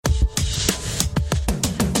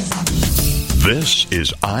This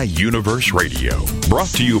is iUniverse Radio, brought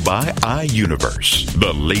to you by iUniverse,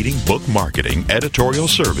 the leading book marketing, editorial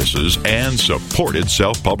services, and supported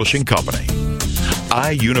self-publishing company.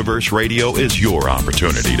 iUniverse Radio is your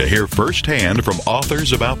opportunity to hear firsthand from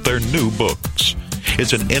authors about their new books.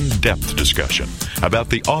 It's an in-depth discussion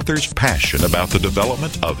about the author's passion about the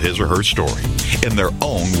development of his or her story in their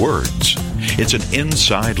own words. It's an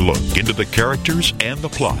inside look into the characters and the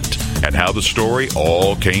plot and how the story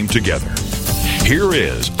all came together. Here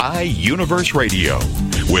is iUniverse Radio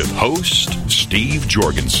with host Steve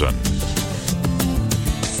Jorgensen.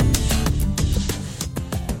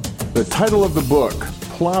 The title of the book,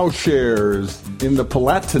 Plowshares in the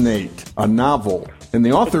Palatinate, a novel. And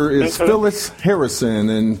the author is Phyllis Harrison,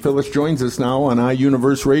 and Phyllis joins us now on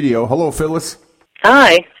iUniverse Radio. Hello, Phyllis.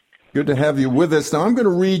 Hi. Good to have you with us. Now, I'm going to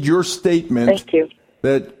read your statement. Thank you.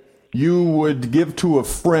 That you would give to a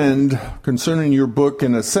friend concerning your book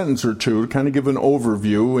in a sentence or two, to kind of give an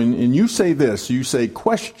overview. And you say this, you say,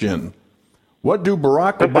 question, what do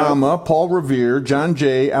Barack Obama, Paul Revere, John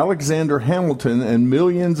Jay, Alexander Hamilton, and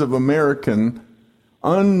millions of Americans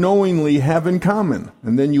unknowingly have in common?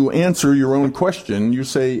 And then you answer your own question. You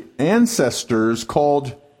say, ancestors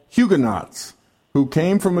called Huguenots, who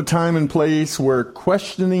came from a time and place where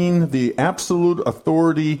questioning the absolute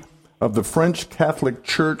authority of the French Catholic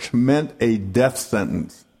Church meant a death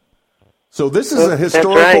sentence. So this is a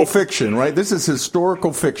historical fiction, right? This is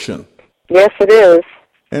historical fiction. Yes, it is.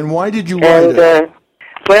 And why did you write it?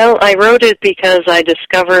 Well, I wrote it because I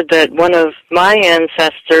discovered that one of my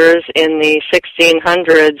ancestors in the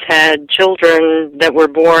 1600s had children that were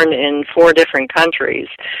born in 4 different countries,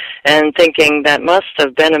 and thinking that must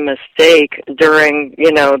have been a mistake during,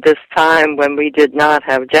 this time when we did not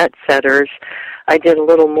have jet setters. I did a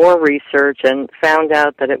little more research and found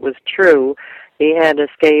out that it was true. He had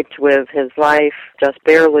escaped with his life just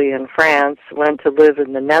barely in France, went to live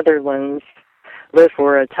in the Netherlands, lived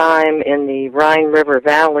for a time in the Rhine River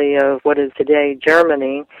Valley of what is today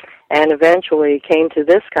Germany, and eventually came to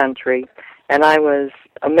this country. And I was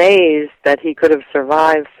amazed that he could have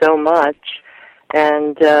survived so much,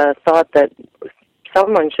 and thought that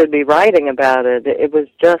someone should be writing about it. It was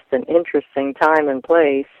just an interesting time and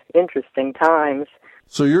place, interesting times.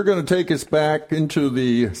 So you're going to take us back into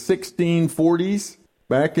the 1640s,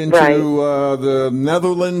 back into the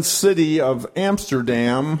Netherlands city of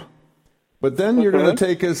Amsterdam, but then you're going to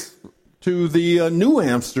take us to the New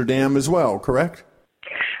Amsterdam as well, correct?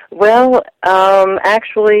 Well,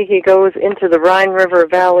 actually he goes into the Rhine River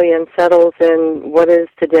Valley and settles in what is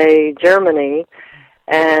today Germany,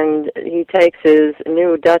 and he takes his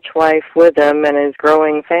new Dutch wife with him and his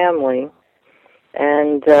growing family.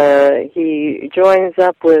 And he joins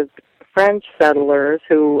up with French settlers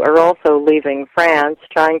who are also leaving France,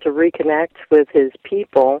 trying to reconnect with his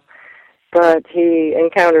people, but he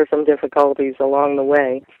encounters some difficulties along the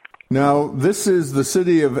way. Now, this is the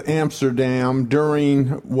city of Amsterdam during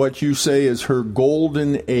what you say is her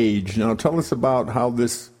golden age. Now, tell us about how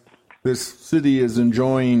this city is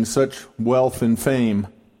enjoying such wealth and fame.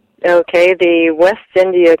 Okay, the West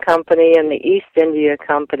India Company and the East India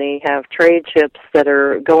Company have trade ships that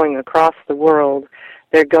are going across the world.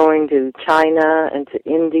 They're going to China and to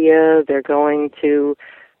India. They're going to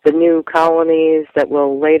the new colonies that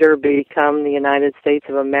will later become the United States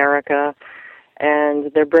of America.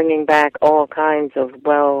 And they're bringing back all kinds of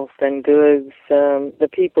wealth and goods. The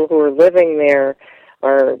people who are living there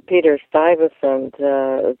are Peter Stuyvesant,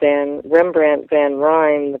 Rembrandt van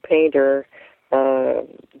Rijn, the painter,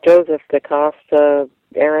 Joseph da Costa,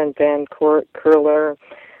 Aaron van Curler,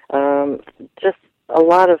 just a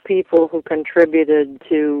lot of people who contributed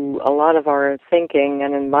to a lot of our thinking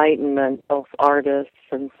and enlightenment, both artists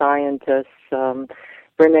and scientists.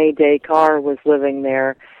 Rene Descartes was living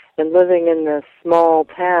there, and living in this small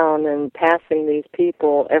town and passing these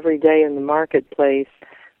people every day in the marketplace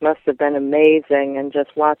must have been amazing, and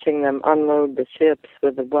just watching them unload the ships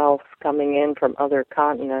with the wealth coming in from other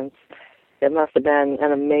continents. It must have been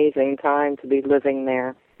an amazing time to be living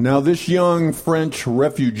there. Now, this young French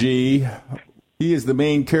refugee, he is the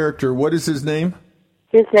main character. What is his name?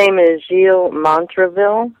 His name is Gilles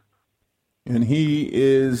Montreville. And he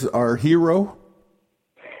is our hero?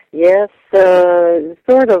 Yes,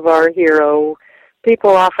 sort of our hero. People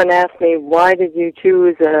often ask me, why did you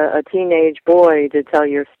choose a teenage boy to tell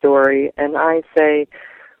your story? And I say,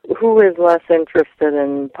 who is less interested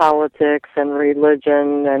in politics and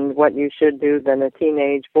religion and what you should do than a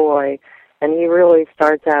teenage boy? And he really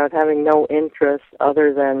starts out having no interest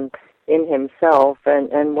other than in himself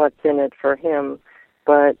and what's in it for him.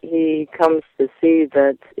 But he comes to see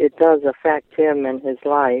that it does affect him and his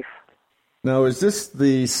life. Now, is this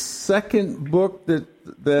the second book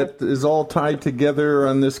that is all tied together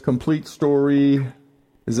on this complete story?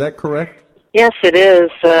 Is that correct? Yes, it is.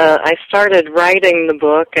 I started writing the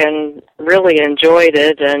book and really enjoyed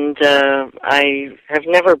it, and I have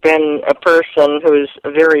never been a person who's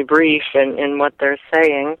very brief in what they're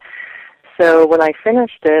saying. So when I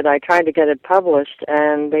finished it, I tried to get it published,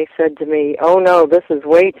 and they said to me, "Oh no, this is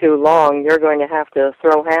way too long. You're going to have to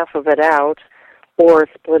throw half of it out or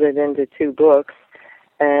split it into 2 books."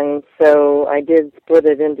 And so I did split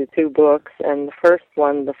it into 2 books, and the first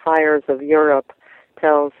one, The Fires of Europe,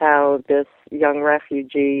 tells how this young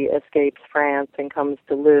refugee escapes France and comes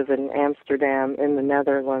to live in Amsterdam in the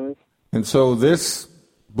Netherlands. And so this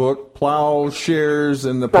book, Plowshares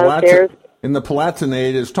in the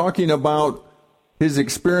Palatinate, is talking about his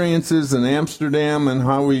experiences in Amsterdam and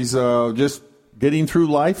how he's just getting through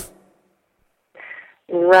life?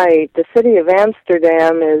 Right. The city of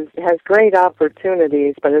Amsterdam has great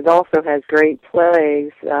opportunities, but it also has great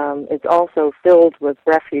plagues. It's also filled with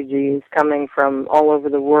refugees coming from all over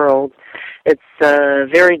the world. It's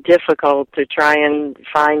very difficult to try and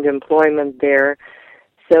find employment there.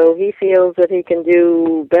 So he feels that he can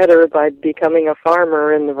do better by becoming a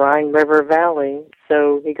farmer in the Rhine River Valley.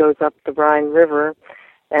 So he goes up the Rhine River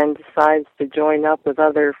and decides to join up with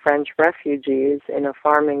other French refugees in a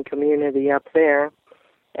farming community up there.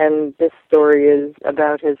 And this story is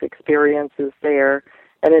about his experiences there,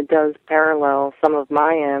 and it does parallel some of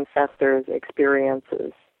my ancestors'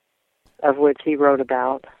 experiences, of which he wrote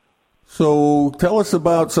about. So tell us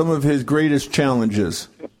about some of his greatest challenges.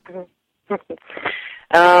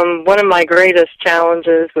 One of my greatest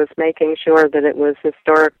challenges was making sure that it was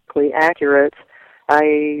historically accurate.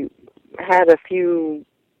 I had a few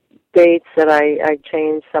dates that I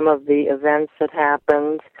changed some of the events that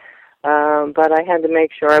happened, but I had to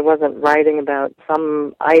make sure I wasn't writing about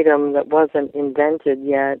some item that wasn't invented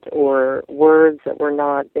yet or words that were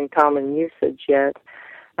not in common usage yet.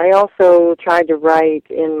 I also tried to write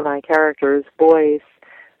in my character's voice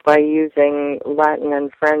by using Latin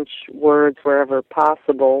and French words wherever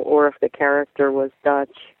possible, or if the character was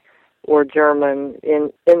Dutch or German,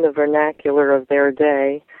 in the vernacular of their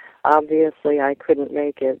day. Obviously, I couldn't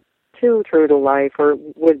make it too true to life, or it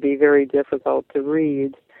would be very difficult to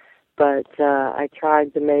read. But I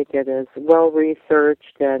tried to make it as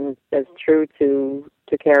well-researched and as true to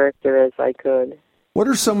character as I could. What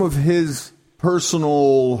are some of his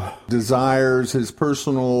personal desires, his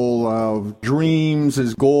personal dreams,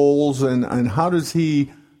 his goals, and how does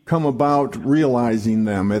he come about realizing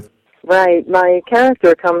them? Right. My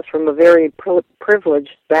character comes from a very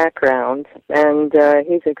privileged background, and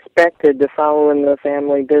he's expected to follow in the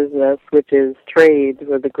family business, which is trade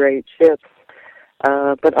with the great ships.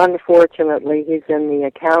 But unfortunately, he's in the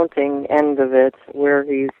accounting end of it, where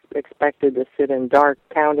he's expected to sit in dark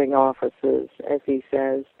counting offices, as he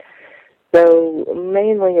says. So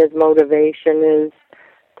mainly his motivation is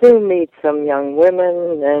to meet some young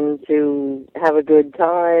women and to have a good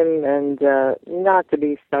time and not to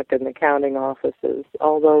be stuck in the counting offices,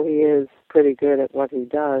 although he is pretty good at what he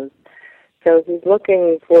does. So he's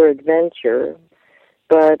looking for adventure,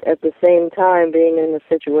 but at the same time, being in the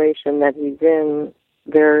situation that he's in,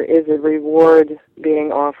 there is a reward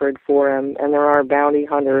being offered for him, and there are bounty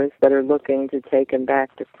hunters that are looking to take him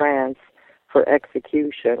back to France for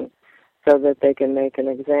execution, so that they can make an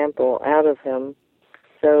example out of him.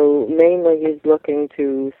 So mainly he's looking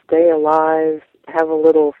to stay alive, have a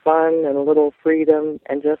little fun and a little freedom,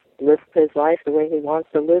 and just live his life the way he wants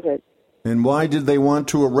to live it. And why did they want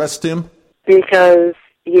to arrest him? Because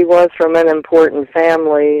he was from an important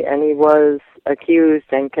family, and he was accused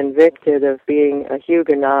and convicted of being a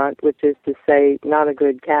Huguenot, which is to say not a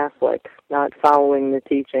good Catholic, not following the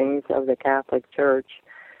teachings of the Catholic Church.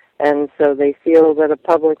 And so they feel that a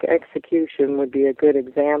public execution would be a good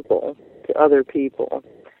example to other people,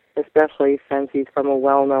 especially since he's from a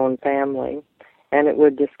well-known family, and it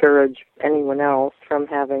would discourage anyone else from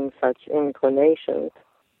having such inclinations.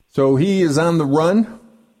 So he is on the run?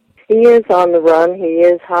 He is on the run. He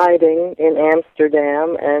is hiding in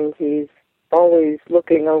Amsterdam, and he's always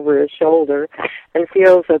looking over his shoulder and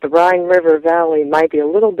feels that the Rhine River Valley might be a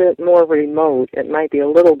little bit more remote. It might be a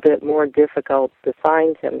little bit more difficult to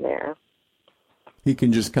find him there. He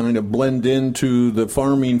can just kind of blend into the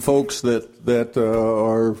farming folks that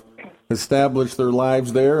are established their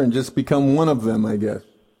lives there and just become one of them, I guess.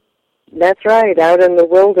 That's right, out in the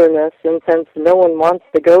wilderness, and since no one wants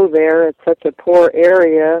to go there, it's such a poor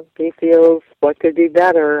area, he feels, what could be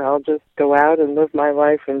better? I'll just go out and live my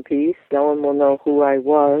life in peace. No one will know who I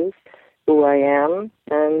was, who I am,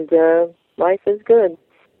 and life is good.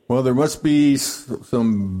 Well, there must be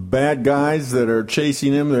some bad guys that are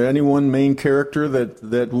chasing him. There any one main character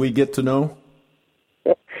that we get to know?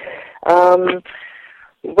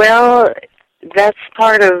 Well, that's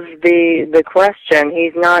part of the question.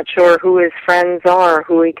 He's not sure who his friends are,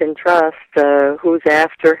 who he can trust, who's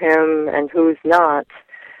after him, and who's not.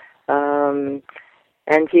 And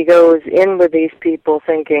he goes in with these people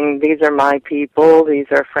thinking, these are my people, these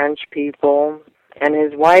are French people. And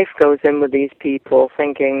his wife goes in with these people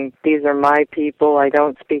thinking, these are my people, I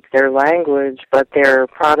don't speak their language, but they're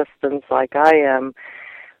Protestants like I am.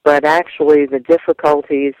 But actually the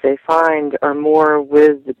difficulties they find are more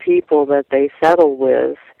with the people that they settle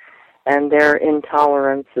with and their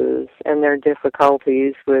intolerances and their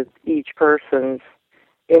difficulties with each person's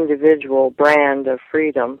individual brand of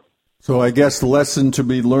freedom. So I guess the lesson to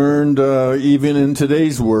be learned even in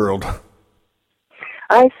today's world.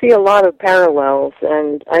 I see a lot of parallels,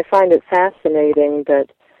 and I find it fascinating that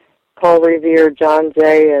Paul Revere, John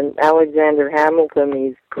Jay, and Alexander Hamilton,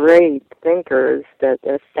 these great thinkers that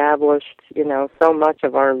established, so much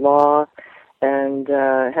of our law and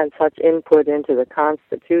had such input into the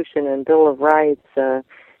Constitution and Bill of Rights,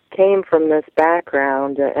 came from this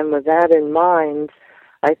background. And with that in mind,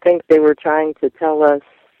 I think they were trying to tell us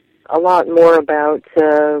a lot more about,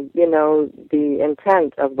 the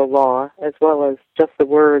intent of the law, as well as just the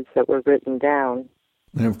words that were written down.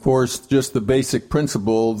 And, of course, just the basic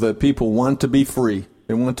principle that people want to be free.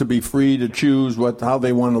 They want to be free to choose how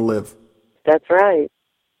they want to live. That's right.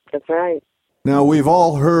 That's right. Now, we've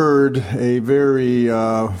all heard a very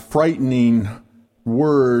frightening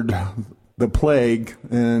word, the plague,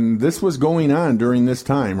 and this was going on during this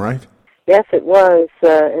time, right? Yes, it was.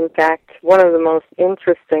 In fact, one of the most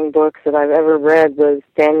interesting books that I've ever read was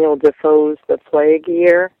Daniel Defoe's The Plague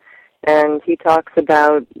Year, and he talks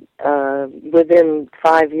about within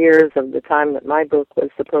 5 years of the time that my book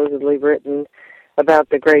was supposedly written, about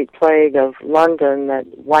the Great Plague of London that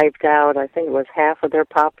wiped out, I think it was half of their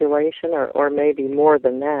population, or maybe more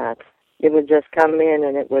than that. It would just come in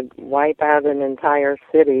and it would wipe out an entire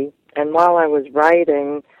city. And while I was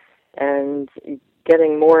writing and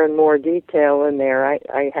getting more and more detail in there,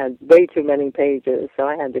 I had way too many pages, so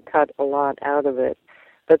I had to cut a lot out of it.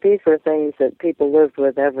 But these were things that people lived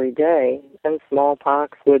with every day, and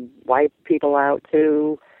smallpox would wipe people out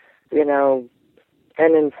too, an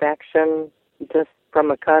infection just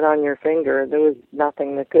from a cut on your finger. There was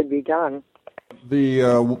nothing that could be done.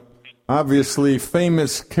 The obviously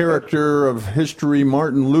famous character of history,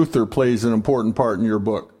 Martin Luther, plays an important part in your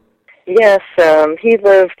book. Yes, he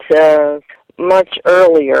lived much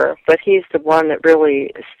earlier, but he's the one that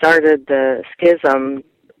really started the schism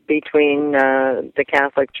between the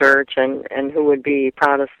Catholic Church and who would be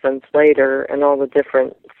Protestants later, and all the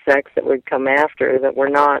different sects that would come after that were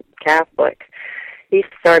not Catholic. He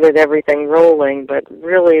started everything rolling, but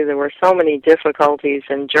really there were so many difficulties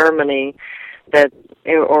in Germany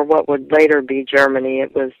or what would later be Germany,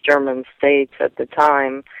 it was German states at the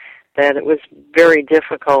time, that it was very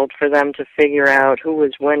difficult for them to figure out who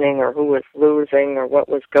was winning or who was losing or what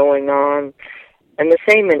was going on. And the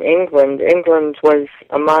same in England. England was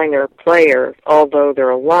a minor player, although there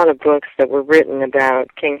are a lot of books that were written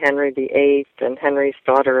about King Henry VIII and Henry's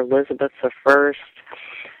daughter Elizabeth I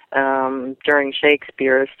during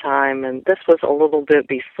Shakespeare's time, and this was a little bit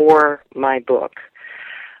before my book.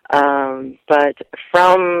 But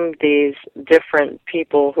from these different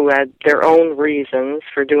people who had their own reasons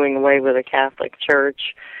for doing away with the Catholic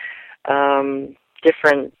Church,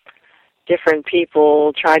 different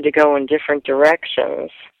people tried to go in different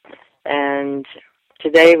directions. And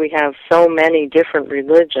today we have so many different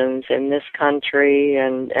religions in this country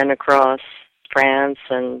and across France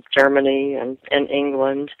and Germany and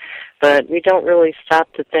England, but we don't really stop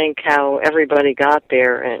to think how everybody got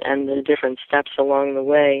there and the different steps along the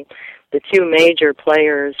way. The two major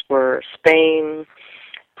players were Spain.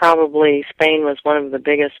 Probably Spain was one of the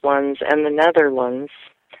biggest ones, and the Netherlands,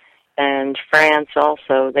 and France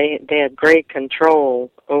also. They had great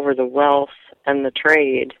control over the wealth and the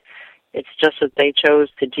trade. It's just that they chose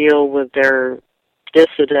to deal with their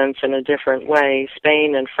dissidents in a different way.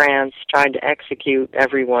 Spain and France tried to execute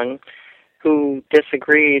everyone who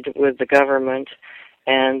disagreed with the government,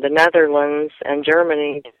 and the Netherlands and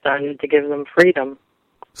Germany decided to give them freedom.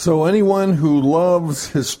 So anyone who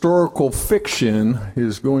loves historical fiction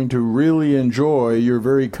is going to really enjoy your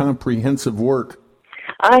very comprehensive work.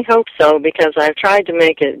 I hope so, because I've tried to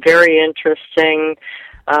make it very interesting.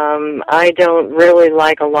 I don't really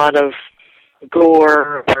like a lot of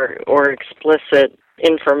gore or explicit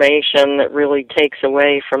information that really takes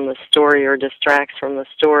away from the story or distracts from the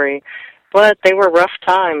story. But they were rough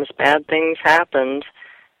times. Bad things happened.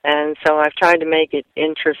 And so I've tried to make it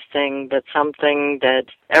interesting, but something that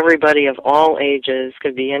everybody of all ages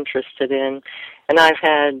could be interested in. And I've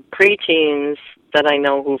had preteens that I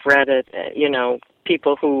know who've read it,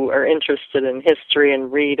 people who are interested in history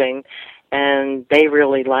and reading, and they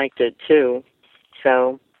really liked it too.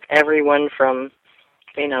 So everyone from,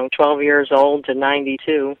 12 years old to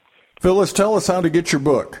 92. Phyllis, tell us how to get your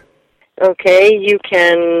book. Okay, you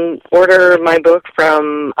can order my book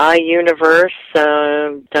from iUniverse,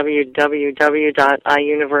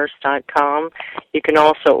 www.iuniverse.com. You can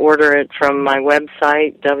also order it from my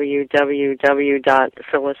website,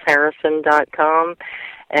 www.phyllisharrison.com.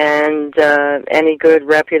 And any good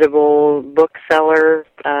reputable bookseller,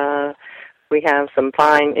 we have some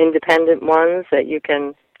fine independent ones that you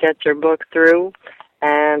can get your book through,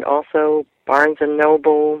 and also Barnes &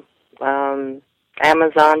 Noble,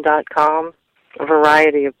 Amazon.com, a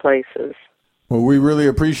variety of places. Well, we really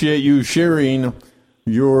appreciate you sharing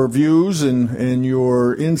your views and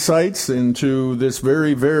your insights into this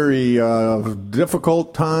very, very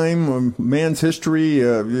difficult time of man's history.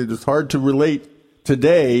 It's hard to relate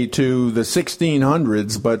today to the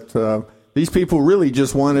 1600s, but these people really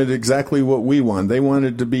just wanted exactly what we want. They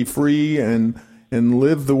wanted to be free and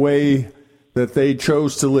live the way that they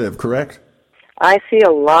chose to live, correct? I see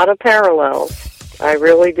a lot of parallels. I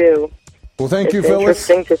really do. Well, thank you, Phyllis. It's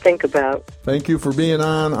interesting to think about. Thank you for being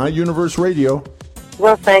on iUniverse Radio.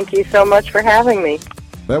 Well, thank you so much for having me.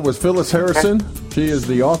 That was Phyllis Harrison. She is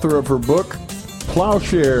the author of her book,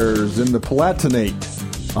 Plowshares in the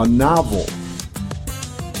Palatinate, a novel.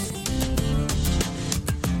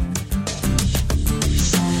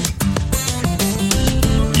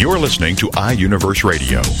 You're listening to iUniverse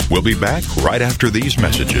Radio. We'll be back right after these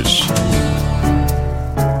messages.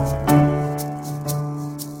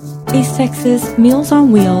 East Texas Meals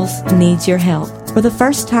on Wheels needs your help. For the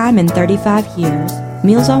first time in 35 years,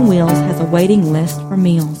 Meals on Wheels has a waiting list for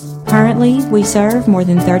meals. Currently, we serve more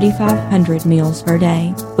than 3,500 meals per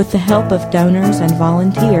day. With the help of donors and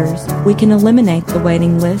volunteers, we can eliminate the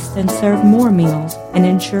waiting list and serve more meals and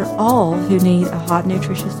ensure all who need a hot,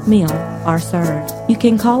 nutritious meal are served. You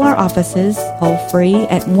can call our offices toll-free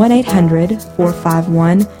at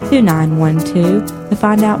 1-800-451-2912 to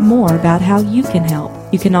find out more about how you can help.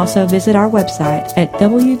 You can also visit our website at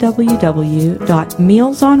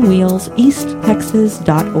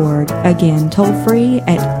www.mealsonwheelseasttexas.org. Again, toll-free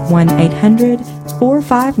at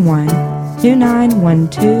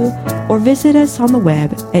 1-800-451-2912, or visit us on the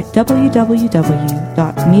web at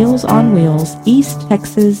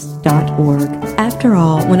www.mealsonwheelseasttexas.org. After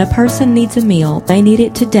all, when a person needs a meal, they need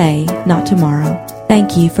it today, not tomorrow.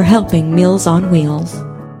 Thank you for helping Meals on Wheels.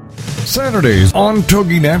 Saturdays on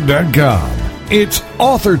TogiNet.com. It's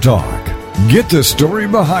Author Talk. Get the story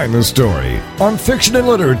behind the story on fiction and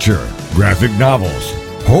literature, graphic novels,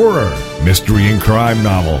 horror, mystery and crime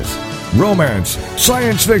novels, romance,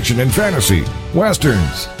 science fiction and fantasy,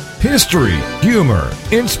 westerns, history, humor,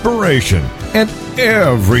 inspiration, and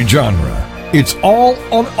every genre. It's all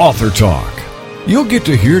on Author Talk. You'll get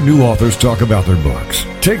to hear new authors talk about their books.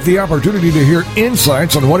 Take the opportunity to hear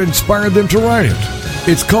insights on what inspired them to write it.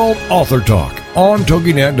 It's called Author Talk on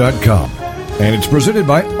TogiNet.com. And it's presented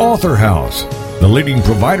by Author House, the leading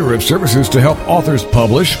provider of services to help authors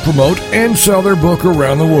publish, promote, and sell their book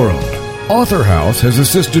around the world. Author House has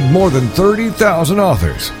assisted more than 30,000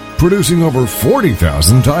 authors, producing over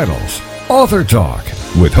 40,000 titles. Author Talk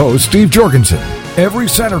with host Steve Jorgensen, every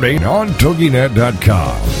Saturday on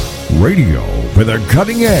TogiNet.com. Radio with a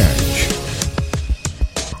cutting edge.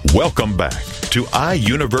 Welcome back to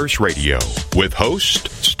iUniverse Radio with host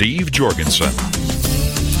Steve Jorgensen.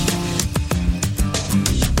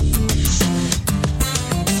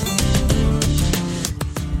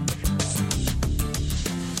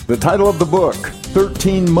 The title of the book,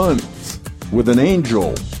 13 Months with an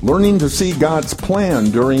Angel, Learning to See God's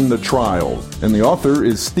Plan During the Trials. And the author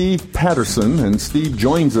is Steve Patterson, and Steve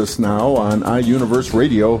joins us now on iUniverse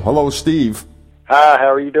Radio. Hello, Steve. Hi,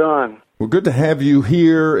 how are you doing? Well, good to have you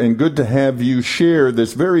here, and good to have you share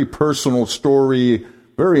this very personal story,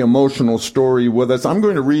 very emotional story with us. I'm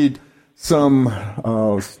going to read some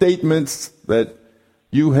statements that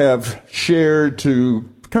you have shared to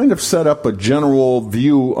kind of set up a general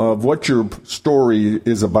view of what your story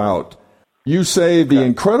is about. You say the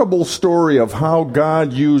incredible story of how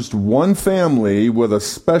God used one family with a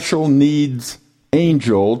special needs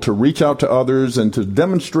angel to reach out to others and to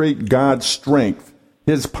demonstrate God's strength,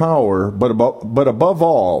 His power, but above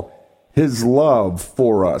all, His love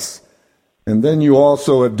for us. And then you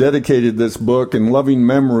also have dedicated this book in loving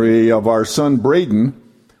memory of our son Braden,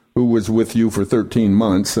 who was with you for 13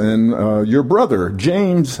 months, and your brother,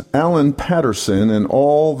 James Allen Patterson, and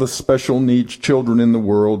all the special needs children in the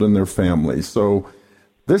world and their families. So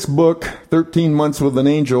this book, 13 Months with an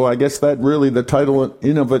Angel, I guess that really, the title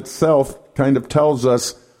in of itself kind of tells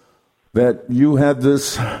us that you had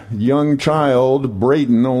this young child,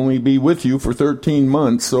 Braden, only be with you for 13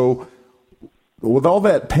 months. So with all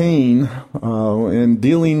that pain and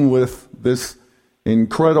dealing with this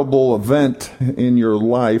incredible event in your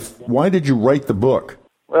life, why did you write the book?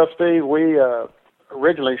 Well, Steve, we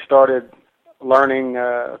originally started learning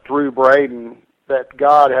through Braden that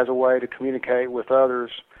God has a way to communicate with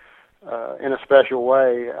others in a special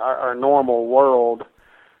way. Our normal world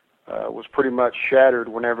was pretty much shattered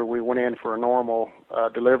whenever we went in for a normal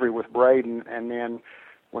delivery with Braden, and then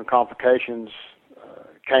when complications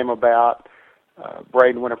came about,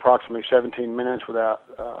 Braden went approximately 17 minutes without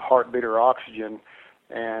heartbeat or oxygen,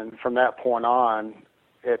 and from that point on,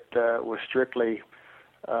 it was strictly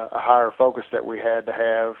a higher focus that we had to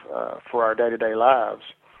have for our day-to-day lives.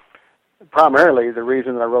 Primarily, the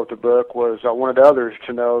reason that I wrote the book was I wanted others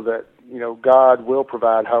to know that, God will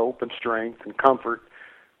provide hope and strength and comfort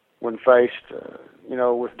when faced,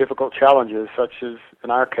 with difficult challenges, such as,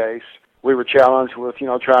 in our case, we were challenged with,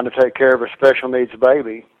 trying to take care of a special needs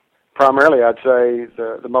baby. Primarily, I'd say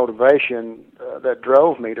the motivation that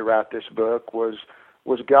drove me to write this book was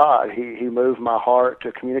God. He moved my heart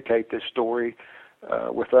to communicate this story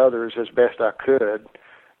with others as best I could.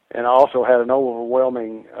 And I also had an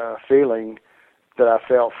overwhelming feeling that I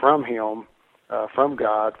felt from Him, from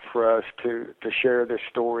God, for us to share this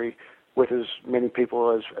story with as many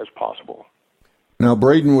people as possible. Now,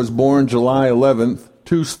 Braden was born July 11th,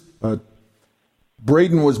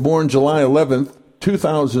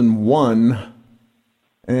 2001,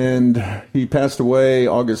 and he passed away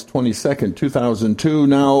August 22nd, 2002.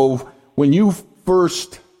 Now, when you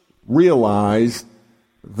first realized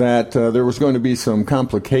that there was going to be some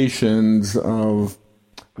complications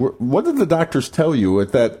what did the doctors tell you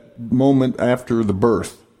at that moment after the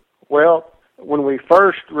birth? Well, when we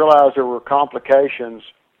first realized there were complications,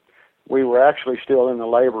 we were actually still in the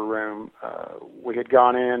labor room. We had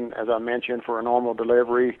gone in, as I mentioned, for a normal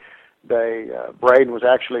delivery. Braden was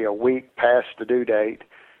actually a week past the due date.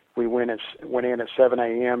 We went in at 7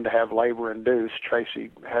 a.m. to have labor induced.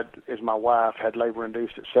 Tracy, my wife, had labor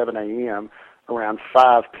induced at 7 a.m. Around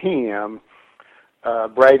 5 p.m.,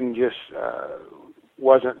 Braden just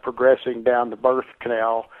wasn't progressing down the birth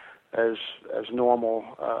canal as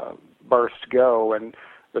normal births go, and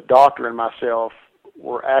the doctor and myself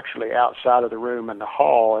were actually outside of the room in the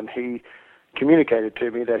hall, and he communicated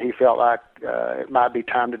to me that he felt like it might be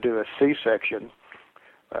time to do a C-section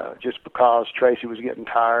just because Tracy was getting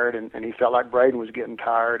tired, and he felt like Braden was getting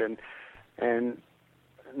tired, and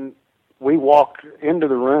we walked into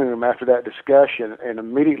the room after that discussion, and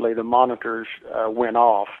immediately the monitors went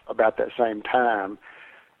off about that same time,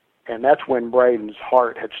 and that's when Braden's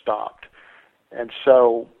heart had stopped. And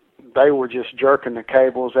so they were just jerking the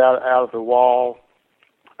cables out of the wall,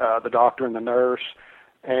 the doctor and the nurse,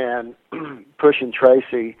 and pushing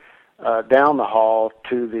Tracy down the hall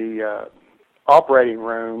to the operating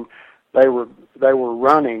room. They were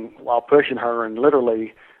running while pushing her, and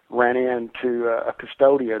literally ran into a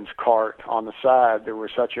custodian's cart on the side. There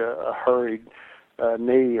was such a hurried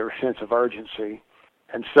need or sense of urgency.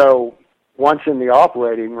 And so once in the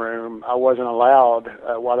operating room, I wasn't allowed,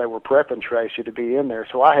 while they were prepping Tracy, to be in there.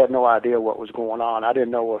 So I had no idea what was going on. I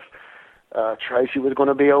didn't know if Tracy was going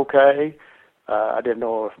to be okay. I didn't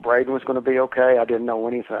know if Braden was going to be okay. I didn't know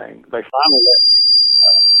anything. They finally let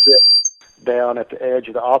me sit down at the edge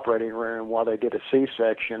of the operating room while they did a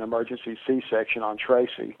C-section, emergency C-section on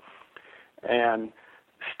Tracy. And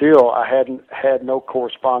still, I hadn't had no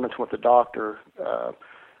correspondence with the doctor,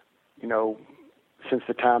 since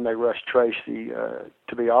the time they rushed Tracy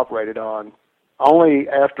to be operated on. Only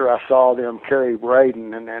after I saw them carry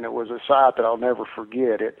Braden, and it was a sight that I'll never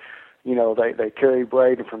forget. They carried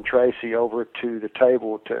Braden from Tracy over to the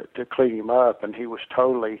table to clean him up, and he was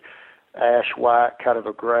totally ash white, kind of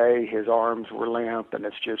a gray. His arms were limp, and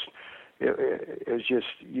it was just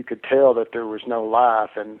you could tell that there was no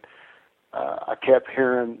life. And I kept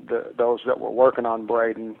hearing those that were working on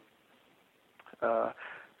Braden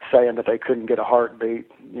saying that they couldn't get a heartbeat.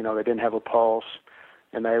 They didn't have a pulse,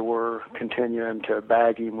 and they were continuing to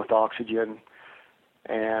bag him with oxygen.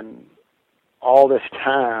 And all this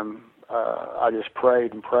time, I just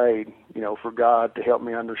prayed and prayed, for God to help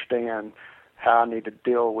me understand how I need to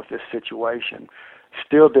deal with this situation.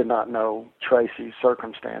 Still did not know Tracy's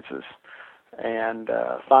circumstances. And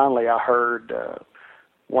finally I heard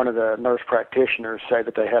one of the nurse practitioners say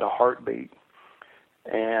that they had a heartbeat.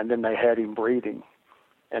 and then they had him breathing.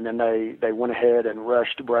 And then they went ahead and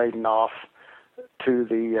rushed Braden off to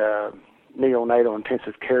the neonatal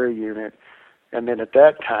intensive care unit. And then at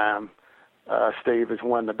that time, Steve, is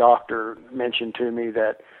when the doctor mentioned to me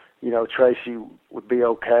that, Tracy would be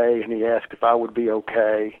okay, and he asked if I would be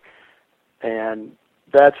okay. And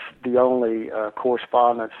that's the only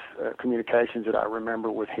correspondence, communications that I remember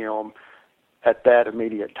with him at that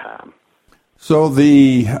immediate time. So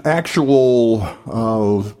the actual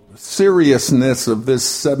seriousness of this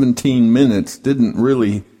 17 minutes didn't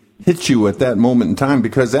really hit you at that moment in time,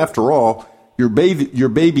 because after all, your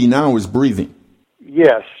baby now is breathing.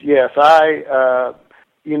 Yes.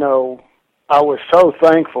 I was so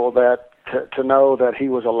thankful that to know that he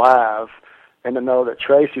was alive and to know that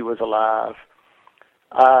Tracy was alive.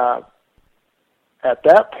 At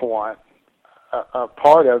that point, a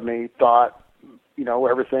part of me thought,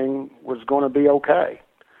 everything was going to be okay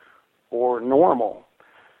or normal.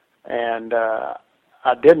 And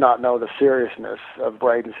I did not know the seriousness of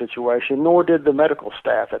Braden's situation, nor did the medical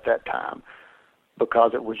staff at that time,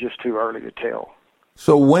 because it was just too early to tell.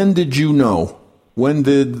 So when did you know? When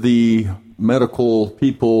did the medical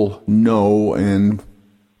people know, and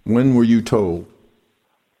when were you told?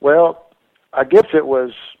 Well, I guess it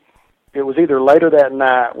was either later that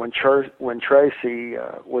night when Tracy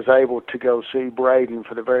was able to go see Braden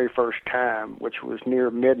for the very first time, which was near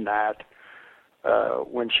midnight,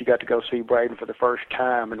 when she got to go see Braden for the first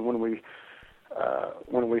time, and when we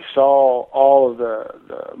saw all of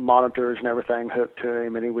the monitors and everything hooked to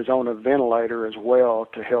him, and he was on a ventilator as well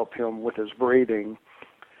to help him with his breathing.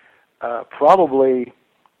 Probably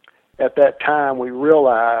at that time we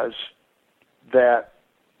realized that,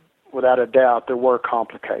 without a doubt, there were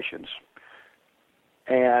complications.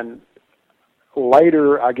 And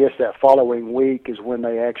later, I guess that following week, is when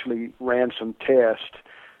they actually ran some tests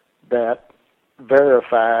that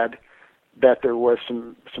verified that there was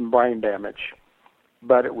some brain damage.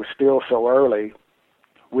 But it was still so early,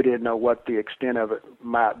 we didn't know what the extent of it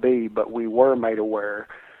might be, but we were made aware,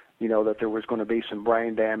 that there was going to be some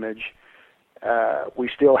brain damage. We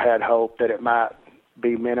still had hope that it might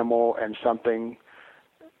be minimal and something,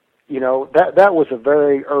 that was a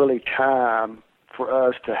very early time for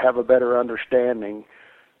us to have a better understanding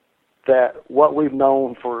that what we've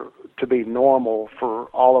known to be normal for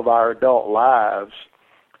all of our adult lives,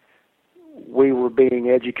 we were being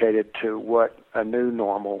educated to what a new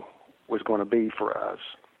normal was going to be for us.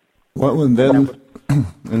 Well, and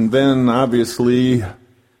then obviously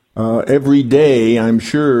every day, I'm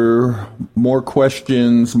sure, more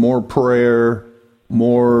questions, more prayer,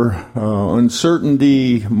 more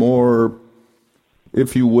uncertainty, more,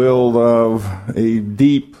 if you will, of a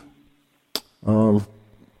deep,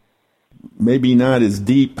 maybe not as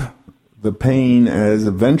deep the pain as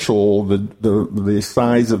eventual, the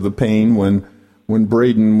size of the pain when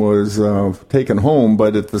Braden was taken home,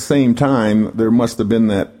 but at the same time, there must have been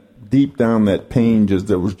that deep down that pain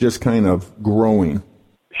that was just kind of growing.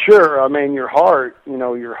 Sure. I mean, your heart,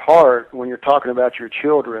 when you're talking about your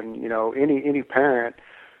children, any parent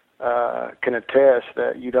can attest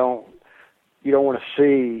that you don't want to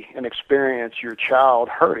see and experience your child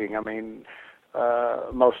hurting. I mean,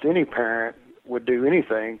 most any parent would do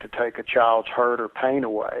anything to take a child's hurt or pain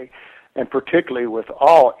away, and particularly with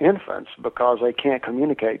all infants, because they can't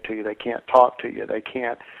communicate to you, they can't talk to you, they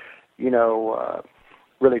can't,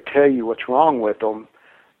 really tell you what's wrong with them.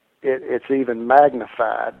 It's even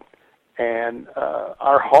magnified, and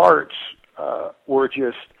our hearts were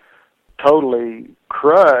just totally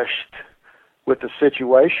crushed with the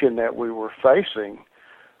situation that we were facing.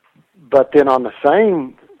 But then on the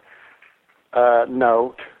same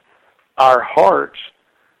note, our hearts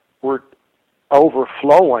were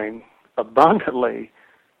overflowing abundantly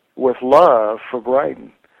with love for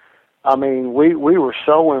Braden. I mean, we were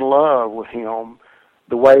so in love with him,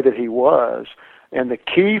 the way that he was. And the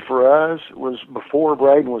key for us was, before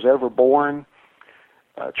Braden was ever born,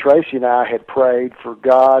 Tracy and I had prayed for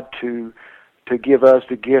God to give us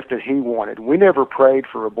the gift that he wanted. We never prayed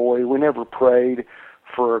for a boy. We never prayed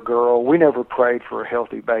for a girl. We never prayed for a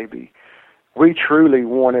healthy baby. We truly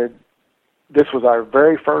wanted, this was our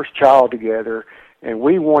very first child together, and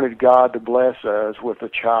we wanted God to bless us with a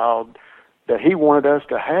child that he wanted us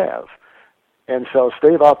to have. And so,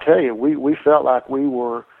 Steve, I'll tell you, we felt like we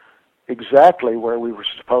were exactly where we were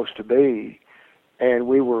supposed to be, and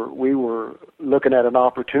we were looking at an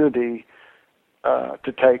opportunity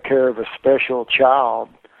to take care of a special child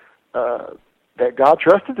that God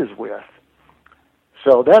trusted us with.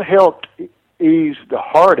 So that helped ease the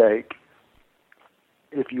heartache,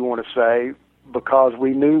 if you want to say, because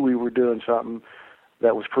we knew we were doing something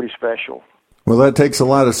that was pretty special. Well, that takes a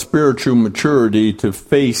lot of spiritual maturity to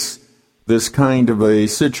face this kind of a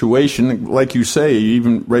situation. Like you say,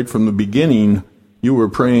 even right from the beginning, you were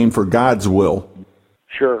praying for God's will.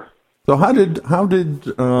 Sure. So how did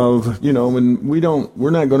when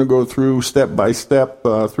we're not going to go through step by step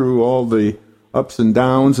through all the ups and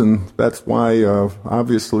downs, and that's why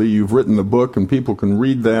obviously you've written the book and people can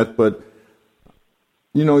read that. But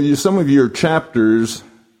some of your chapters,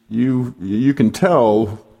 you can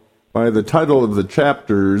tell by the title of the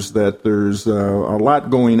chapters that there's a lot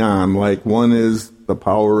going on. Like one is the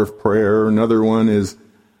power of prayer, another one is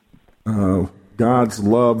God's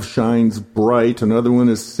love shines bright. Another one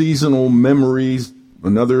is seasonal memories.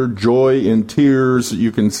 Another, joy and tears.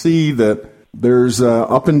 You can see that there's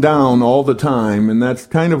up and down all the time, and that's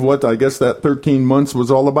kind of what I guess that 13 months was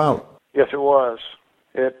all about. Yes, it was.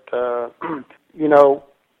 It,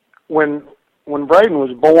 when Braden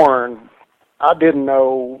was born, I didn't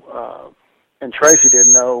know, and Tracy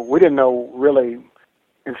didn't know. We didn't know really,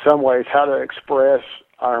 in some ways, how to express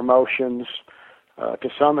our emotions. To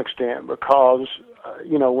some extent, because,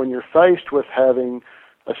 when you're faced with having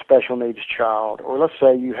a special needs child, or let's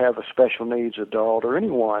say you have a special needs adult, or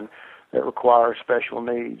anyone that requires special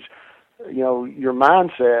needs, your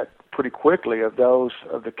mindset pretty quickly of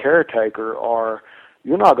the caretaker are,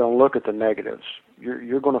 you're not going to look at the negatives.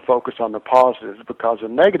 You're going to focus on the positives, because the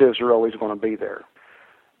negatives are always going to be there,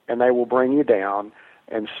 and they will bring you down.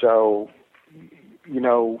 And so,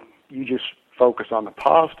 you just focus on the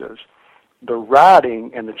positives. The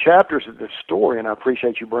writing and the chapters of this story, and I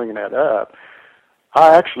appreciate you bringing that up,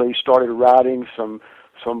 I actually started writing some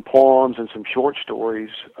poems and some short stories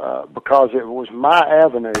because it was my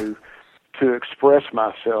avenue to express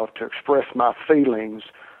myself, to express my feelings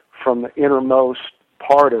from the innermost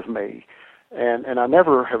part of me. And I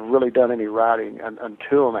never have really done any writing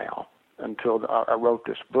until now, until I wrote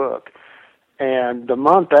this book. And the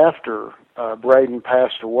month after Braden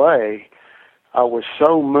passed away, I was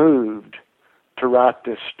so moved to write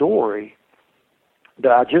this story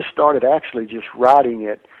that I just started actually just writing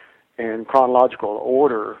it in chronological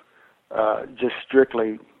order, just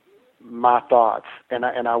strictly my thoughts, and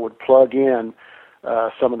I would plug in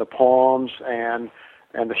some of the poems and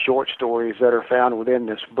the short stories that are found within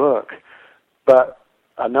this book. But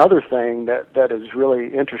another thing that is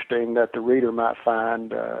really interesting that the reader might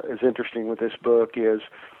find is interesting with this book is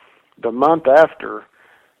the month after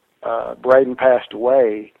Braden passed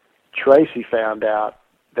away, Tracy found out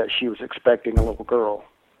that she was expecting a little girl.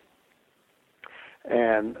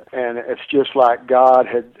 And it's just like God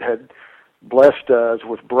had blessed us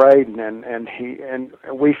with Braden, and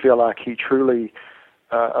we feel like he truly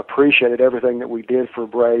appreciated everything that we did for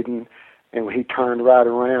Braden, and he turned right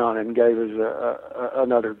around and gave us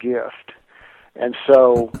another gift. And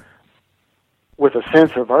so, with a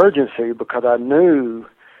sense of urgency, because I knew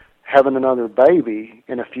having another baby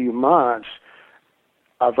in a few months,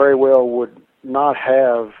 I very well would not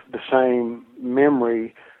have the same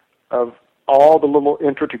memory of all the little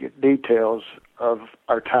intricate details of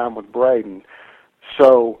our time with Braden.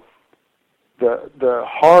 So the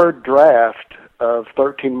hard draft of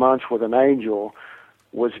 13 Months with an Angel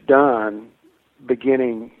was done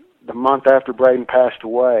beginning the month after Braden passed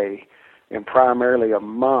away, and primarily a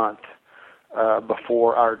month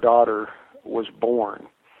before our daughter was born.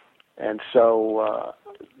 And so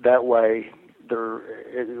that way,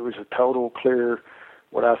 it was a total clear,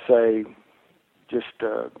 what I say, just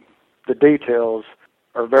the details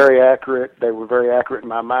are very accurate. They were very accurate in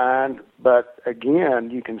my mind. But again,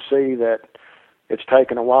 you can see that it's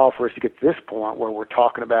taken a while for us to get to this point where we're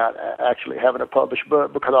talking about actually having a published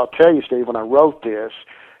book. Because I'll tell you, Steve, when I wrote this,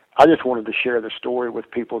 I just wanted to share the story with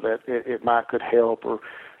people that it could help, or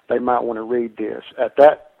they might want to read this. At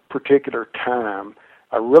that particular time,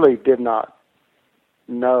 I really did not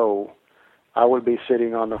know I would be sitting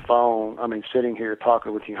here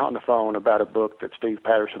talking with you on the phone about a book that Steve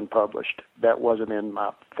Patterson published. That wasn't in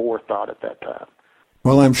my forethought at that time.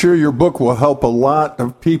 Well, I'm sure your book will help a lot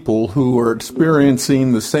of people who are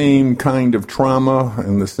experiencing the same kind of trauma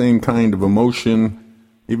and the same kind of emotion.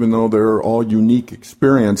 Even though they're all unique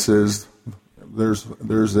experiences,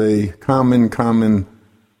 there's a common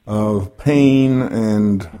pain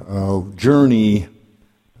and journey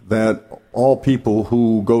that all people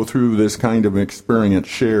who go through this kind of experience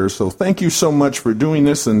share. So thank you so much for doing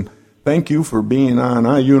this, and thank you for being on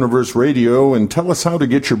iUniverse Radio. And tell us how to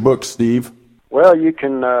get your book, Steve. Well, you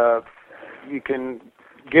can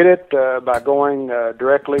get it by going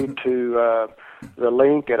directly to the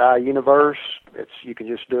link at iUniverse. You can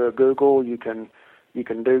just do a Google. You can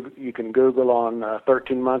Google on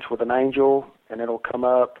 13 Months with an Angel, and it'll come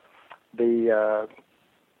up. The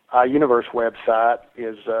iUniverse website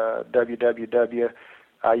is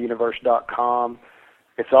www.iuniverse.com.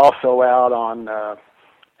 It's also out on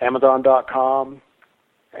Amazon.com,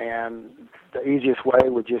 and the easiest way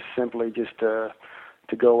would just simply to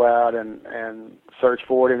go out and search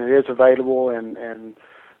for it, and it is available in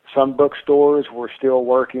some bookstores. We're still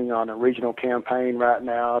working on a regional campaign right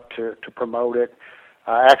now to promote it.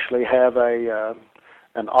 I actually have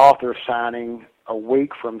an author signing a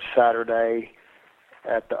week from Saturday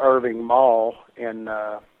at the Irving Mall in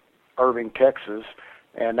Irving, Texas,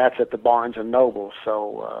 and that's at the Barnes & Noble.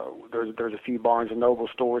 So there's a few Barnes & Noble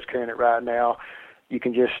stores carrying it right now. You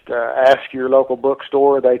can just ask your local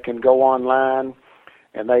bookstore. They can go online,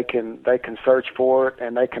 and they can search for it,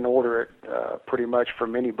 and they can order it pretty much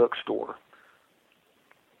from any bookstore.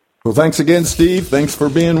 Well, thanks again, Steve. Thanks for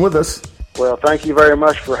being with us. Well, thank you very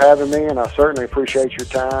much for having me, and I certainly appreciate your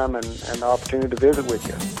time and the opportunity to visit with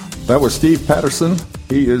you. That was Steve Patterson.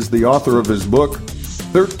 He is the author of his book,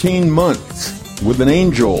 13 Months with an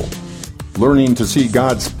Angel, Learning to See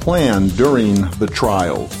God's Plan During the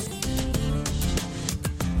Trials.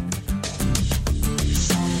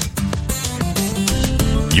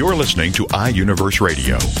 You're listening to iUniverse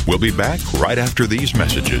Radio. We'll be back right after these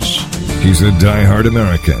messages. He's a diehard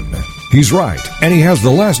American. He's right, and he has the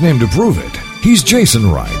last name to prove it. He's Jason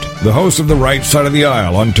Wright, the host of The Right Side of the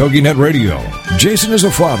Aisle on TogiNet Radio. Jason is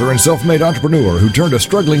a father and self-made entrepreneur who turned a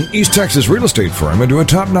struggling East Texas real estate firm into a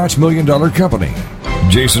top-notch $1 million company.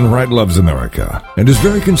 Jason Wright loves America and is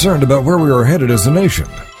very concerned about where we are headed as a nation.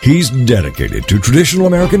 He's dedicated to traditional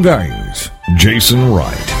American values. Jason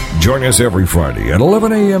Wright. Join us every Friday at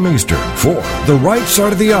 11 a.m. Eastern for The Right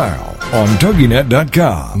Side of the Aisle on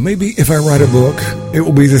TogiNet.com. Maybe if I write a book, it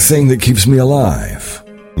will be the thing that keeps me alive.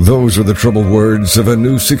 Those are the troubled words of a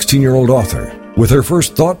new 16-year-old author with her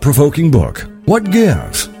first thought-provoking book, What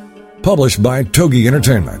Gives? Published by Togi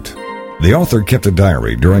Entertainment. The author kept a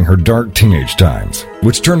diary during her dark teenage times,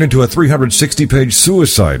 which turned into a 360-page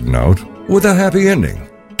suicide note with a happy ending.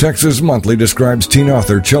 Texas Monthly describes teen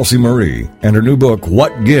author Chelsea Marie and her new book,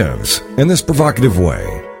 What Gives, in this provocative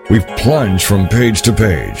way. We've plunged from page to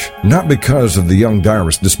page, not because of the young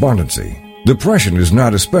diarist's despondency. Depression is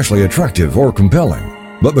not especially attractive or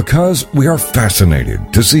compelling, but because we are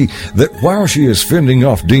fascinated to see that while she is fending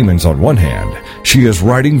off demons on one hand, she is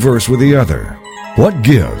writing verse with the other. What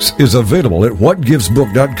Gives is available at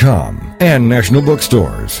whatgivesbook.com and national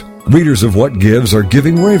bookstores. Readers of What Gives are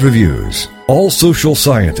giving rave reviews. All social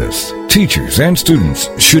scientists, teachers, and students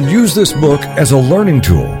should use this book as a learning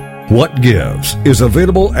tool. What Gives is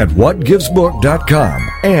available at whatgivesbook.com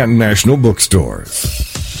and national bookstores.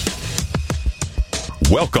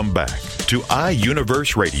 Welcome back to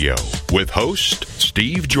iUniverse Radio with host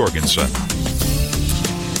Steve Jorgensen.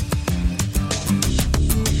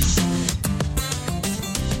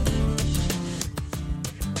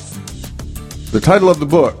 The title of the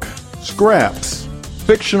book, Scraps,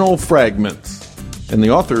 Fictional Fragments. And the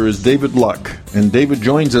author is David Luck. And David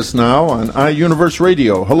joins us now on iUniverse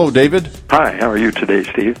Radio. Hello, David. Hi, how are you today,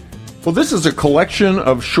 Steve? Well, this is a collection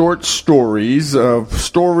of short stories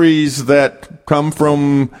that come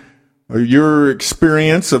from your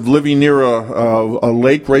experience of living near a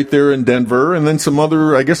lake right there in Denver, and then some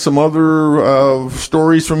other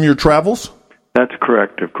stories from your travels? That's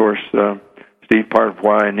correct. Of course, Steve, part of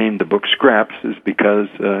why I named the book Scraps is because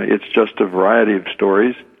it's just a variety of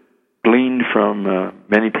stories gleaned from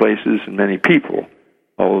many places and many people.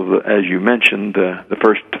 Although, as you mentioned, the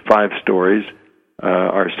first 5 stories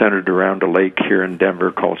are centered around a lake here in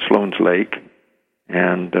Denver called Sloan's Lake.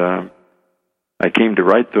 And I came to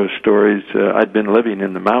write those stories. I'd been living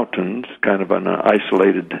in the mountains, kind of an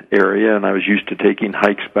isolated area, and I was used to taking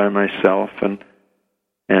hikes by myself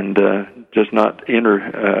and just not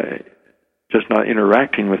interacting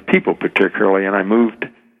with people particularly. And I moved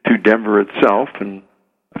to Denver itself, and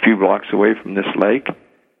a few blocks away from this lake,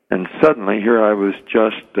 and suddenly here I was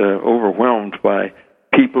just overwhelmed by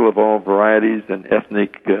people of all varieties and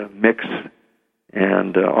ethnic mix,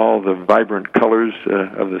 and all the vibrant colors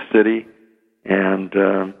of the city, and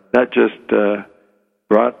that just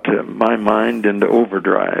brought my mind into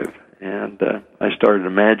overdrive, and I started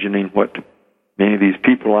imagining what many of these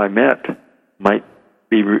people I met might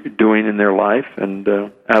be doing in their life, and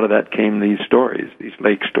out of that came these stories, these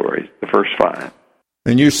lake stories, the first 5.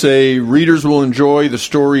 And you say readers will enjoy the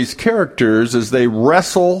story's characters as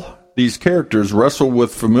these characters wrestle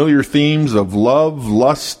with familiar themes of love,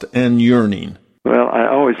 lust, and yearning. Well, I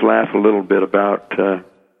always laugh a little bit about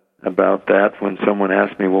that when someone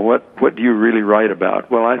asks me, well, what do you really write about?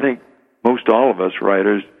 Well, I think most all of us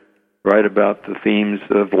writers write about the themes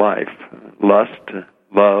of life, lust,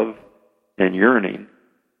 love, and yearning.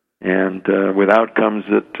 and with outcomes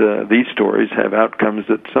that these stories have outcomes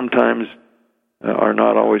that sometimes are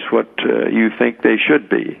not always what you think they should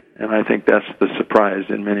be. And I think that's the surprise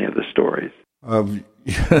in many of the stories.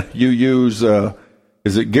 You use,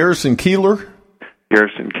 is it Garrison Keillor?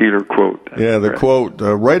 Garrison Keillor quote. Yeah, the quote,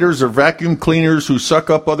 writers are vacuum cleaners who suck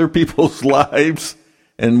up other people's lives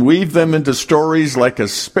and weave them into stories like a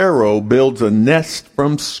sparrow builds a nest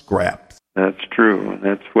from scraps. That's true, and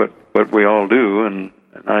that's what we all do, and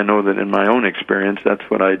I know that in my own experience, that's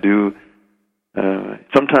what I do,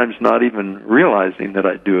 sometimes not even realizing that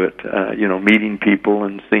I do it, meeting people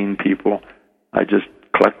and seeing people. I just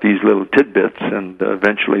collect these little tidbits, and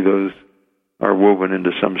eventually those are woven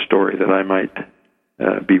into some story that I might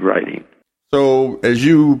be writing. So, as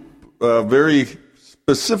you very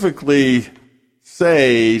specifically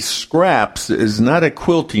say, Scraps is not a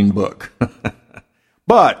quilting book.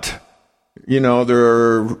 But,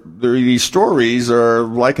 these stories are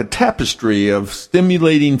like a tapestry of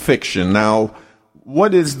stimulating fiction. Now,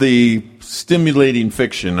 what is the stimulating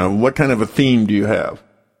fiction? What kind of a theme do you have?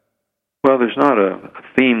 Well, there's not a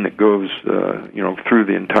theme that goes, through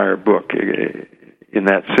the entire book in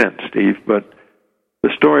that sense, Steve, but the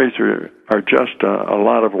stories are just a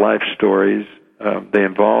lot of life stories. They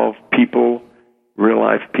involve people,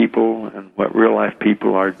 real-life people, and what real-life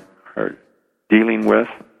people are dealing with,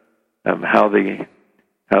 how they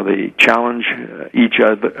challenge each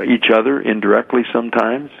other indirectly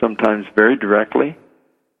sometimes very directly,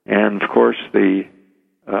 and of course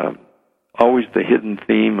always the hidden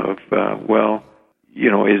theme of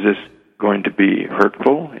is this going to be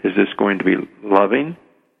hurtful? Is this going to be loving?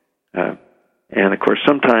 And of course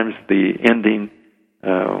sometimes the ending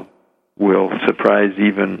will surprise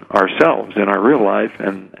even ourselves in our real life,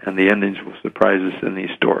 and the endings will surprise us in these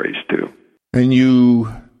stories too. And you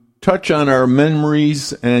touch on our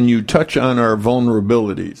memories, and you touch on our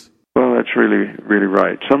vulnerabilities. Well, that's really, really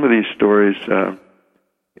right. Some of these stories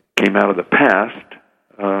came out of the past.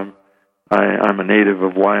 I'm a native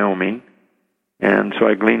of Wyoming, and so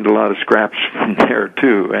I gleaned a lot of scraps from there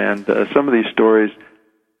too. And some of these stories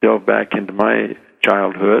delve back into my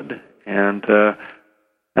childhood, and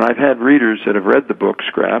I've had readers that have read the book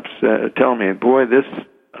Scraps tell me, "Boy,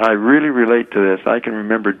 I really relate to this. I can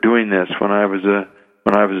remember doing this when I was a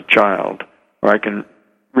child," or "I can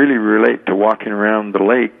really relate to walking around the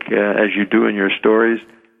lake as you do in your stories,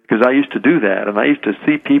 because I used to do that, and I used to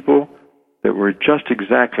see people that were just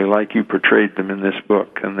exactly like you portrayed them in this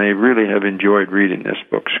book, and they really have enjoyed reading this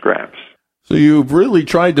book, Scraps." So you've really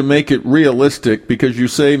tried to make it realistic, because you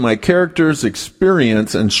say my characters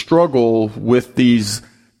experience and struggle with these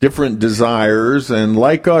different desires, and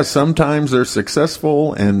like us, sometimes they're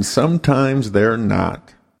successful and sometimes they're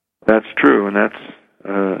not. That's true, and that's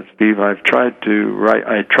Steve, I try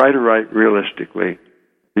to write realistically.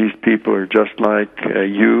 These people are just like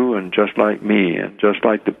you and just like me and just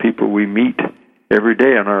like the people we meet every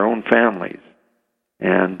day in our own families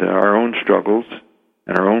and our own struggles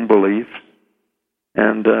and our own beliefs.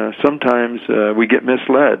 And sometimes we get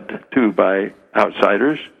misled, too, by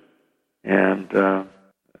outsiders. And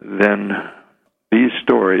then these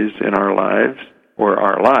stories in our lives, or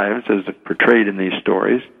our lives as portrayed in these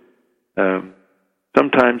stories,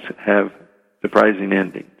 sometimes have surprising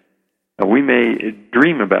endings. We may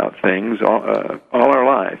dream about things all our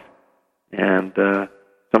life, and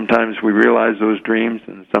sometimes we realize those dreams,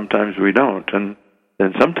 and sometimes we don't. And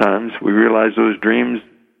then sometimes we realize those dreams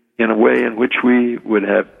in a way in which we would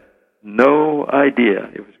have no idea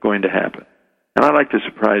it was going to happen. And I like to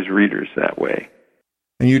surprise readers that way.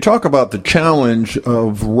 And you talk about the challenge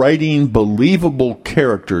of writing believable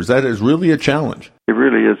characters. That is really a challenge. It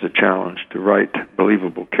really is a challenge to write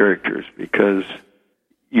believable characters, because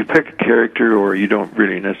you pick a character, or you don't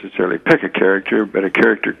really necessarily pick a character, but a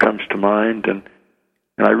character comes to mind, and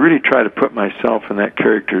I really try to put myself in that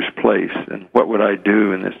character's place, and what would I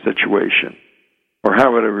do in this situation, or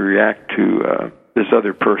how would I react to this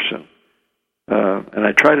other person. And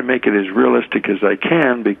I try to make it as realistic as I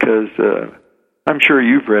can, because I'm sure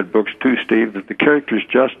you've read books too, Steve, that the characters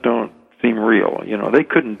just don't seem real. They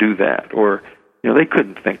couldn't do that, or they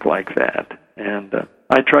couldn't think like that. And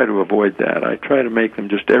I try to avoid that. I try to make them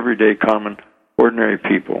just everyday, common, ordinary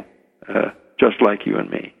people, just like you and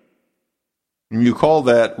me. And you call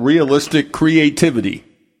that realistic creativity.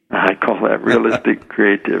 I call that realistic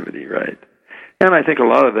creativity, right. And I think a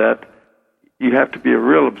lot of that, you have to be a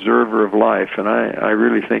real observer of life, and I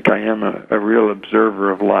really think I am a real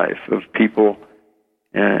observer of life, of people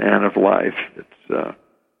and of life.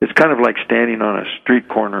 It's kind of like standing on a street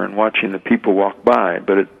corner and watching the people walk by,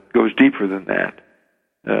 but it goes deeper than that.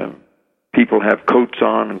 People have coats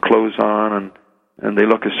on and clothes on, and they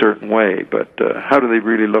look a certain way, but how do they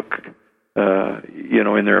really look,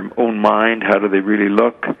 in their own mind? How do they really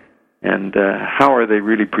look? And how are they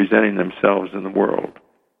really presenting themselves in the world?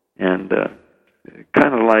 And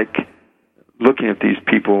kind of like looking at these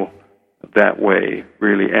people that way,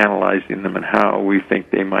 really analyzing them and how we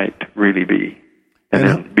think they might really be. And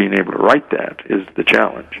then being able to write that is the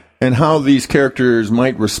challenge. And how these characters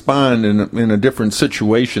might respond in a different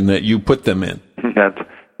situation that you put them in.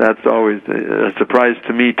 That's always a surprise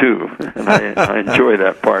to me, too. And I enjoy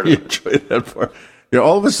that part of it. You enjoy that part.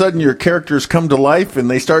 All of a sudden, your characters come to life and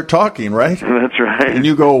they start talking, right? That's right. And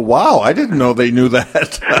you go, wow, I didn't know they knew that.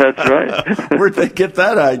 That's right. Where'd they get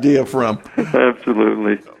that idea from?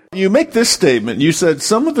 Absolutely. You make this statement. You said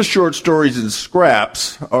some of the short stories in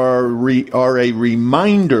scraps are a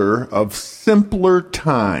reminder of simpler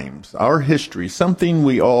times, our history, something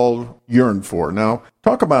we all yearn for. Now,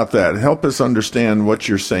 talk about that. Help us understand what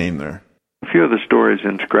you're saying there. A few of the stories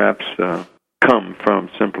in scraps come from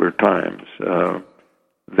simpler times.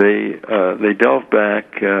 They delve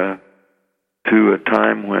back to a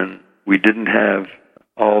time when we didn't have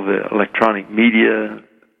all the electronic media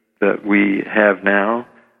that we have now.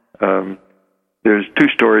 There's two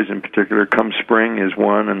stories in particular. Come Spring is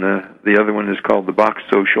one, and the other one is called The Box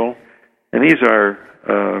Social. And these are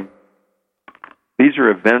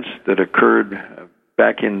events that occurred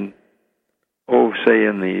back in, say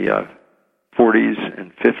in the 40s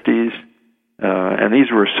and 50s. And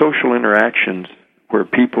these were social interactions where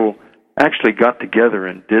people actually got together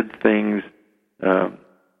and did things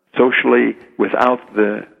socially without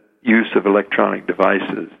the use of electronic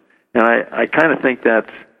devices. And I kind of think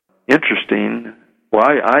that's interesting. Well,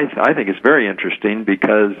 I think it's very interesting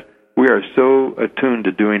because we are so attuned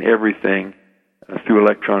to doing everything through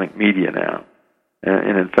electronic media now.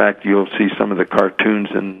 And in fact, you'll see some of the cartoons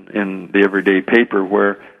in the everyday paper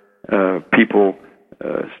where people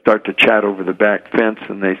start to chat over the back fence,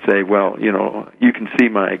 and they say, well, you can see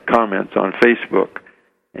my comments on Facebook.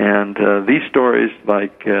 And these stories,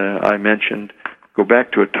 like I mentioned, go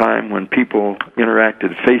back to a time when people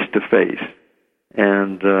interacted face-to-face.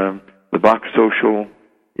 And the Box Social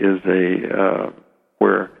is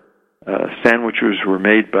where sandwiches were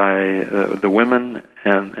made by the women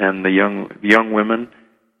and the young women,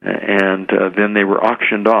 and then they were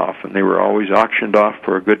auctioned off, and they were always auctioned off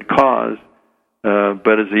for a good cause.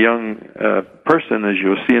 But as a young person, as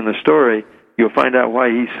you'll see in the story, you'll find out why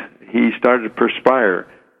he started to perspire,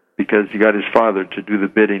 because he got his father to do the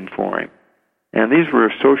bidding for him. And these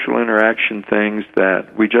were social interaction things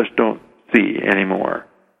that we just don't see anymore.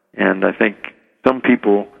 And I think some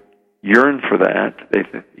people yearn for that. They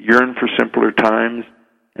yearn for simpler times,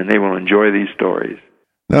 and they will enjoy these stories.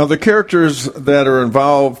 Now, the characters that are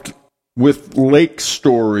involved with lake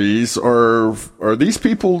stories, are these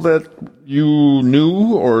people that you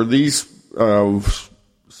knew, or these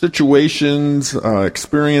situations,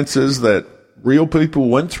 experiences that real people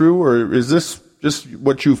went through, or is this just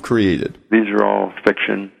what you've created? These are all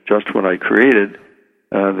fiction, just what I created.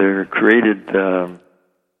 They're created, or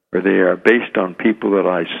they are based on people that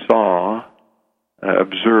I saw,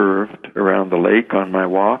 observed around the lake on my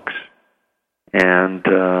walks, and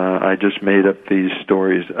I just made up these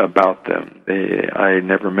stories about them. I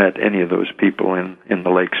never met any of those people in the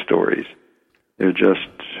lake stories. They're just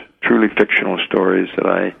truly fictional stories that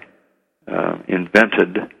I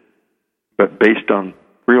invented, but based on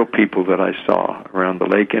real people that I saw around the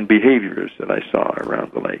lake and behaviors that I saw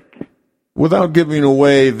around the lake. Without giving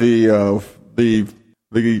away the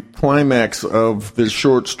climax of this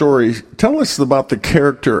short story, tell us about the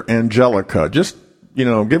character Angelica. Just,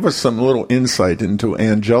 give us some little insight into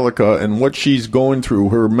Angelica and what she's going through,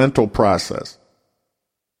 her mental process.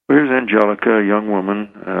 Here's Angelica, a young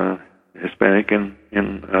woman, Hispanic in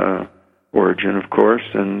origin, of course,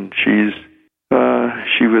 and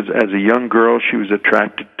she was, as a young girl, she was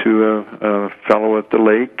attracted to a fellow at the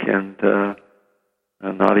lake, and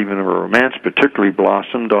not even a romance particularly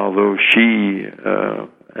blossomed, although she,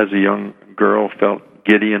 as a young girl, felt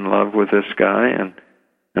giddy in love with this guy, and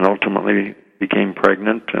ultimately became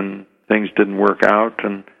pregnant, and things didn't work out,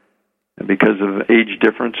 and because of age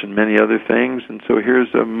difference and many other things. And so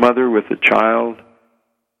here's a mother with a child,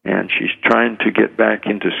 and she's trying to get back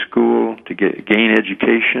into school to gain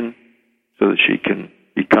education so that she can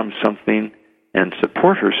become something and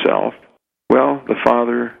support herself. Well, the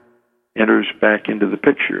father enters back into the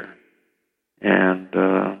picture, and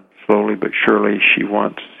slowly but surely she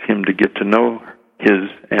wants him to get to know his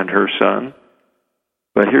and her son.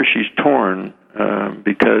 But here she's torn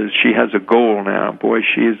because she has a goal now. Boy,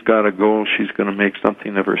 she has got a goal. She's going to make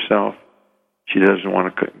something of herself. She doesn't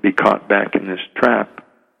want to be caught back in this trap.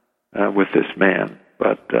 with this man.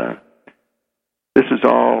 But this is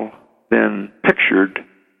all then pictured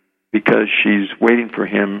because she's waiting for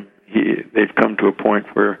him. They've come to a point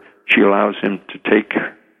where she allows him to take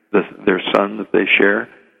their son that they share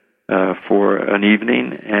for an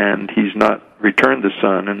evening, and he's not returned the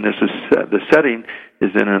son. And this is the setting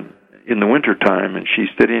is in the wintertime, and she's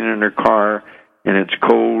sitting in her car, and it's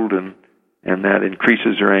cold, and that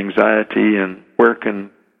increases her anxiety. And where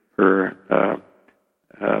can her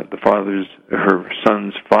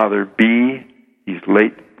son's father be? He's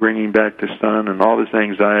late bringing back the son, and all this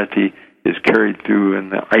anxiety is carried through in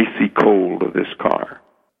the icy cold of this car.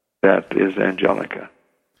 That is Angelica.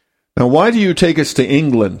 Now, why do you take us to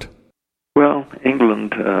England? Well,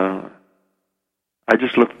 England, I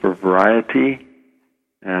just looked for variety.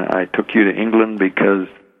 I took you to England because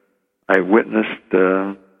I witnessed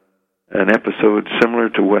an episode similar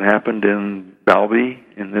to what happened in Balby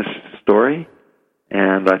in this story,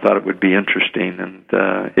 and I thought it would be interesting. And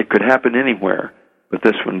it could happen anywhere, but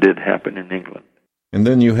this one did happen in England. And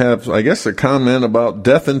then you have, I guess, a comment about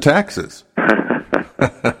death and taxes.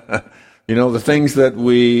 You know, the things that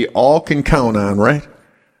we all can count on, right?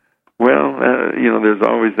 Well, there's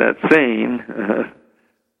always that saying,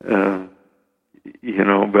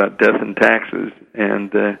 about death and taxes.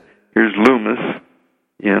 And here's Loomis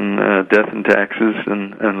in Death and Taxes,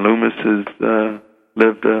 and Loomis has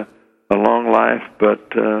lived a long life,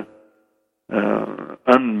 but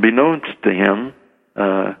unbeknownst to him,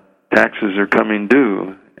 taxes are coming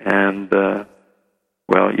due. And,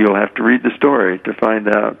 you'll have to read the story to find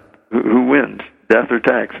out who wins, death or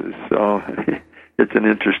taxes. So it's an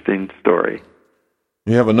interesting story.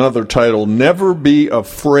 You have another title, Never Be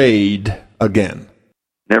Afraid Again.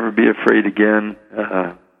 Never Be Afraid Again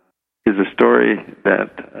is a story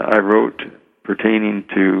that I wrote pertaining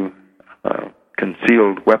to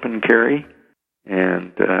concealed weapon carry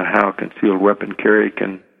and how concealed weapon carry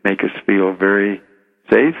can make us feel very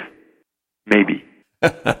safe. Maybe.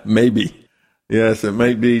 Maybe. Yes, it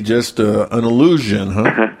may be just an illusion,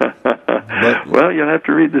 huh? Well, you'll have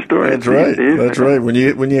to read the story. That's right. That's right. When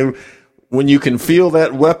you can feel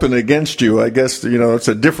that weapon against you, I guess it's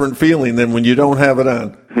a different feeling than when you don't have it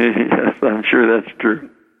on. Yes, I'm sure that's true.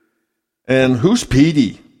 And who's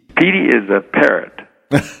Petey? Petey is a parrot.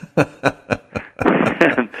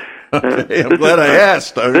 Okay, I'm glad I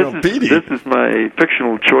asked. Petey. This is my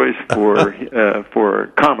fictional choice for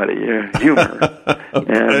comedy, humor. Okay.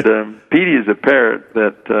 And Petey is a parrot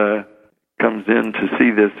that comes in to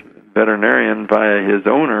see this veterinarian via his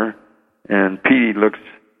owner, and Petey looks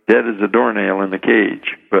dead as a doornail in the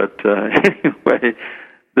cage. But anyway,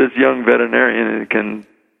 this young veterinarian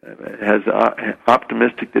has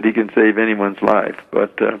optimistic that he can save anyone's life.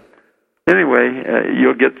 But anyway,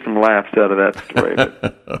 you'll get some laughs out of that story.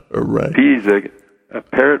 Right. He's a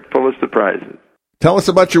parrot full of surprises. Tell us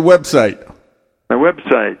about your website. My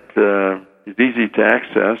website is easy to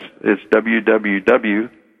access. It's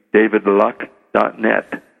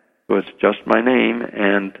www.davidluck.net. So it's just my name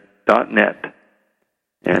and .net.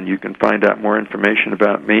 And you can find out more information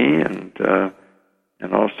about me and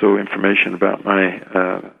also information about my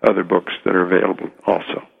other books that are available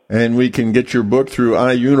also. And we can get your book through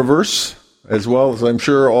iUniverse, as well as, I'm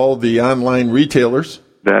sure, all the online retailers.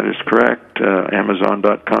 That is correct.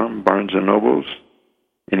 Amazon.com, Barnes & Nobles.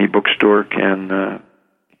 Any bookstore can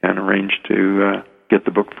arrange to get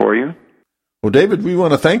the book for you. Well, David, we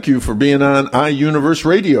want to thank you for being on iUniverse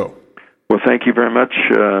Radio. Well, thank you very much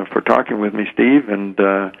for talking with me, Steve, and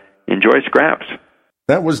enjoy Scraps.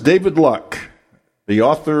 That was David Luck, the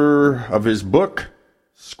author of his book,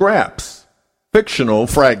 Scraps, Fictional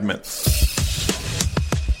Fragments.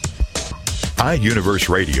 iUniverse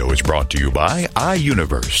Radio is brought to you by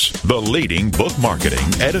iUniverse, the leading book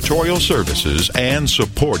marketing, editorial services, and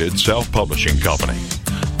supported self-publishing company.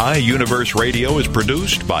 iUniverse Radio is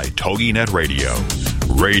produced by TogiNet Radio.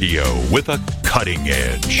 Radio with a cutting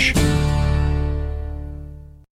edge.